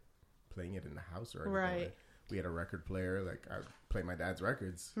wasn't like playing it in the house or anything. Right. Like, we had a record player. Like I played my dad's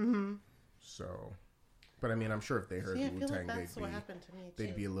records. So, but I mean, I'm sure if they heard See, I the feel Wu-Tang, like that's what happened to me too.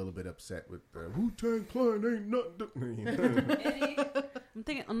 they'd be a little bit upset with the Wu-Tang Clan ain't nothing.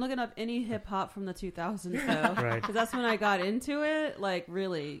 I'm looking up any hip hop from the 2000s though, Right. because that's when I got into it. Like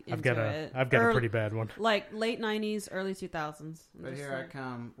really into it. I've got a Early- pretty bad one. like late 90s, early 2000s. I'm But just here I like-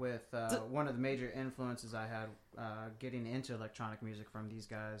 come with one of the major influences I had getting into electronic music from these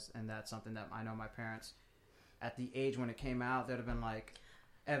guys, and that's something that I know my parents, at the age when it came out, they'd have been like,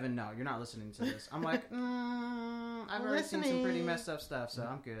 Evan, no, you're not listening to this. I'm like, I've already seen some pretty messed up stuff, so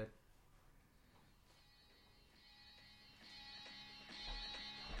I'm good.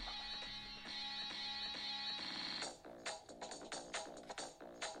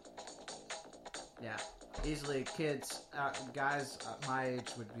 Yeah, easily kids, guys my age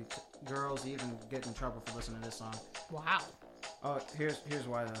would be, girls even get in trouble for listening to this song. Wow. Oh, here's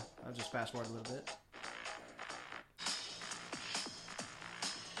why though. I'll just fast forward a little bit.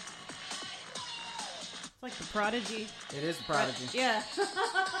 It's like the Prodigy. It is Prodigy. Yeah.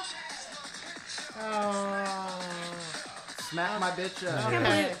 Oh. Smack my bitch I up.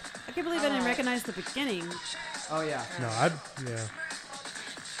 can't Okay. believe I didn't recognize the beginning. Oh yeah. No, yeah.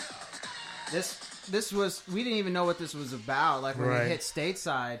 This was, we didn't even know what this was about. Like when Right. it hit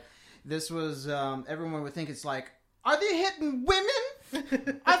stateside, this was everyone would think it's like, are they hitting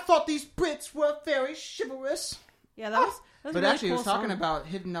women? I thought these Brits were very chivalrous. Yeah, that was a But really actually, cool it was talking song. about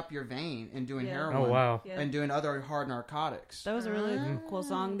hitting up your vein and doing Yeah. heroin. Oh wow. Yeah. And doing other hard narcotics. That was a really cool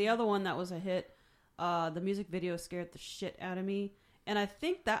song. The other one that was a hit, the music video scared the shit out of me. And I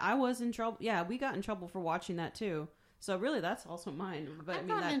think that I was in trouble. Yeah, we got in trouble for watching that too. So really, that's also mine. But I I've mean,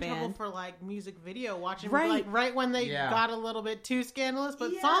 gotten that in trouble band. for like music video watching, Right. like right when they Yeah. got a little bit too scandalous.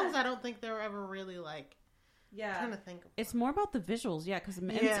 But Yeah. songs, I don't think they were ever really like. Yeah. trying to think. Of It's more about the visuals, yeah, because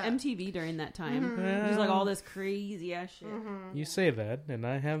Yeah. MTV during that time. Mhm. It was like all this crazy ass shit. You say that, and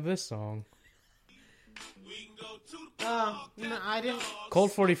I have this song. No, I didn't.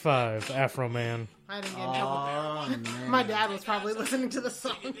 Cold 45, Afro Man. I didn't get in trouble there. Oh, man. My dad was probably listening to the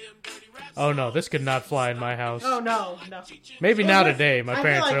song. Oh no, this could not fly in my house. Oh no. Maybe now today, my I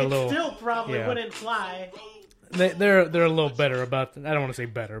parents feel are like a little. it still probably yeah. wouldn't fly. They're a little better about. I don't want to say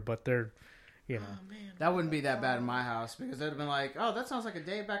better, but they're, you know. Oh man. That wouldn't be that bad in my house because they'd have been like, oh, that sounds like a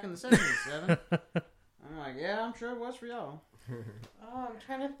day back in the 70s, Evan. I'm like, yeah, I'm sure it was for y'all. Oh, I'm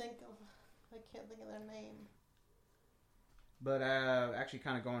trying to think of. I can't think of their name. But actually,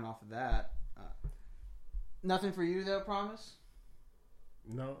 kind of going off of that, nothing for you though, Promise?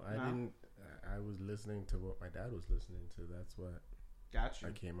 No, I No? didn't. I was listening to what my dad was listening to. That's what Got you.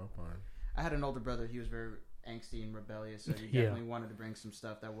 I came up on. I had an older brother. He was very angsty and rebellious, so you Yeah. definitely wanted to bring some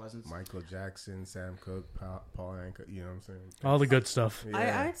stuff that wasn't. Michael Jackson, Sam Cooke, Paul Anka. You know what I'm saying? All the good stuff.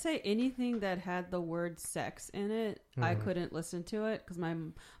 Yeah. I'd say anything that had the word sex in it, I Mhm. couldn't listen to it because my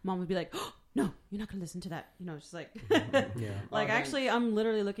mom would be like, oh, "No, you're not gonna listen to that." You know, she's like, Yeah. like Oh, actually, I'm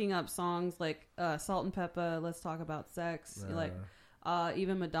literally looking up songs like Salt and Pepper, Let's Talk About Sex, like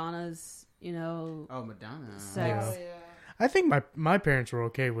even Madonna's, you know, Oh, Madonna. Sex. Oh yeah. I think my parents were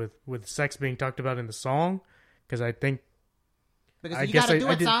okay with sex being talked about in the song, because I think Because I you guess gotta I- do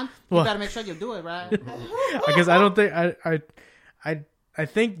I it, did- son. well- You gotta make sure you do it right. because I don't think I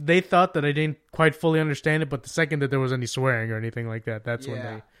think they thought that I didn't quite fully understand it, but the second that there was any swearing or anything like that, that's when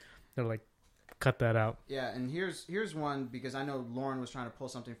Yeah. they're like, cut that out. Yeah, and here's one, because I know Lauren was trying to pull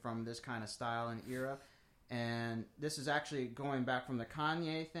something from this kind of style and era, and this is actually going back from the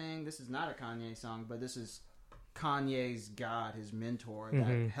Kanye thing. This is not a Kanye song, but this is Kanye's God, his mentor,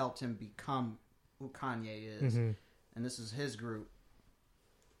 that helped him become who Kanye is. And this is his group.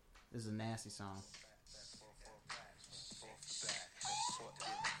 This is a nasty song.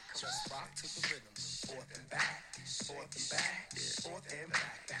 Just rock to the rhythm, forth and back, forth and back, forth and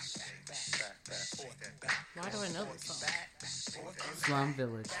back, forth and back. Why do I know this song? Slum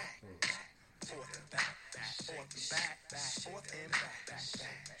Village.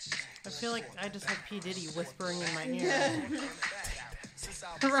 I feel like I just have P. Diddy whispering in my ear.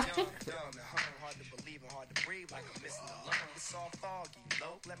 Right? Hard to believe and hard to breathe, like I'm missing the love. It's all foggy,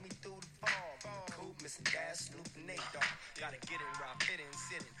 low. Let me through the fog. Cool, missing gas, Snoop and Nate Dogg. Gotta get in, rock, fit in,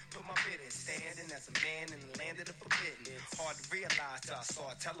 sit in, put my bid in, standing as a man in the land of the forbidden. Hard to realize till I saw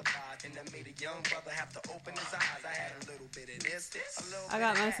it televised, and that made a young brother have to open his eyes. I had a little bit of this, a little I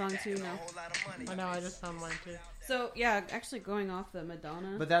got my song too now. I know, I just found mine too. So yeah, actually going off the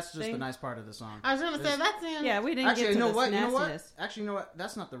Madonna. But that's just thing. the nice part of the song. I was gonna say that's in. Yeah, we didn't Actually, get to you know this what? nastiness. Actually, you know what?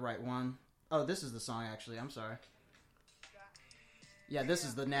 That's not the right one. Oh, this is the song, actually. I'm sorry. Yeah, this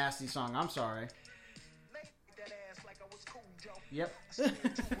is the nasty song. I'm sorry. Yep.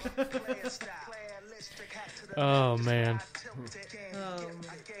 Oh man.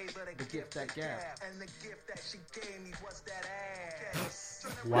 The gift that gap.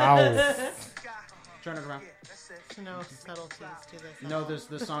 Wow. Turn it around. No subtleties to this. at No, all. this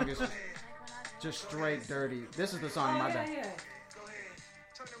song is just straight dirty. This is the song, my bad.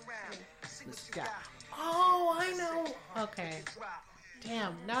 The ska. Oh, I know. Okay.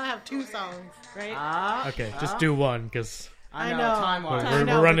 Damn. Now I have two songs. Right? Ah, Okay, just do one because I know. I know. Time we're, wise. I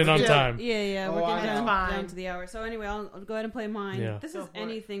know, we're running but on still- time. Yeah, Oh, we're I getting know. down Fine. to the hour. So anyway, I'll go ahead and play mine. Yeah. This Go is for it.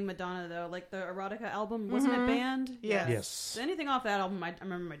 anything Madonna though, like the Erotica album. Wasn't it banned? Yes. Yes. So anything off that album, I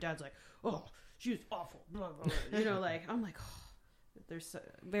remember my dad's like, "Oh, she was awful." Blah, blah, blah. You know, like I'm like, oh, there's a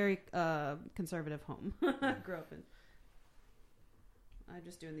very conservative home. Grew up in. I'm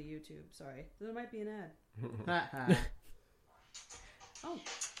just doing the YouTube. Sorry, there might be an ad. Oh,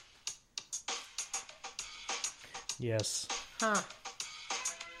 Yes. Huh.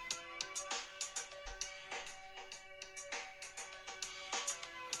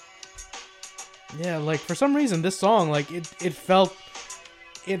 Yeah, like for some reason this song, like it felt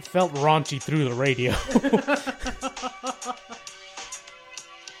raunchy through the radio.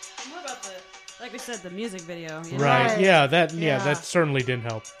 more about the, like we said, the music video. You know? Right. Right. Yeah, Yeah. that certainly didn't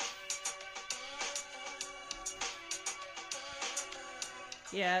help.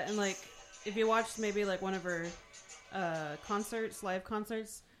 Yeah, and like if you watched maybe like one of her concerts, live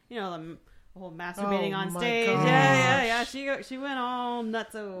concerts, you know, the whole masturbating Oh on my stage. gosh. Yeah. She went all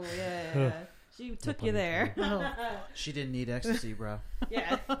nutso. Yeah. She took you there. Oh. She didn't need ecstasy, bro.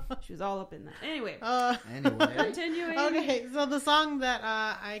 Yeah, she was all up in that. Anyway, Anyway. continuing. Okay, so the song that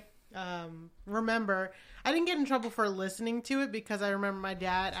I remember, I didn't get in trouble for listening to it because I remember my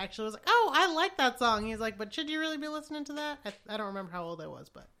dad actually was like, "Oh, I like that song." He's like, "But should you really be listening to that?" I don't remember how old I was,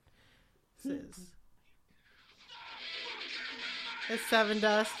 but this is it's Seven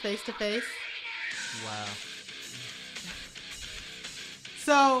Dust, Face to Face. Wow.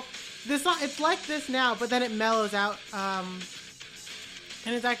 So this song, it's like this now, but then it mellows out, and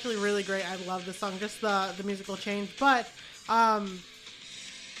it's actually really great. I love this song, just the musical change. But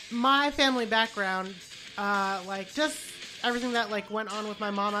my family background, like just everything that like went on with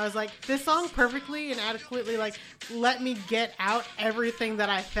my mom, I was like, this song perfectly and adequately like let me get out everything that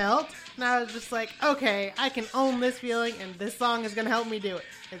I felt, and I was just like, okay, I can own this feeling, and this song is gonna help me do it.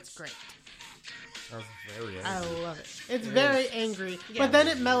 It's great. That's very I angry. love it. It's very angry, but then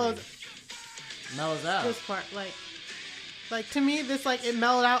it mellows Mellows out. this part, like to me, this like it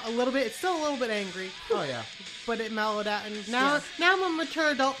mellowed out a little bit. It's still a little bit angry, Oh, yeah. but it mellowed out. And now I'm a mature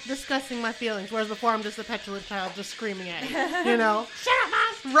adult discussing my feelings, whereas before I'm just a petulant child just screaming at you. You know, shut up,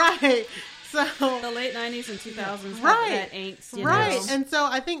 mom. Right. So The late 90s and 2000s had Right. that angst, you right, know? and so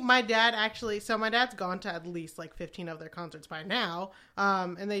I think my dad actually. So my dad's gone to at least like 15 of their concerts by now,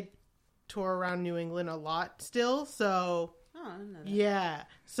 and they tour around New England a lot still. So Oh, I didn't know that. yeah.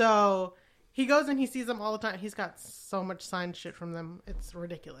 So he goes and he sees them all the time. He's got so much signed shit from them. It's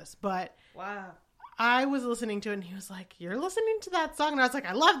ridiculous. But Wow. I was listening to it and he was like, "You're listening to that song?" And I was like,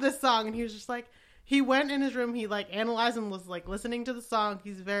 "I love this song." And he was just like, he went in his room, he like analyzed and was like listening to the song.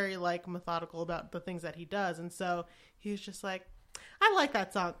 He's very like methodical about the things that he does. And so he was just like, "I like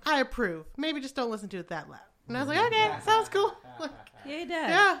that song. I approve. Maybe just don't listen to it that loud." And I was like, "Okay, sounds cool." Like, Yay, Dad.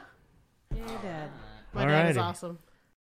 yeah. Yay, Dad. My dad is Alrighty. awesome.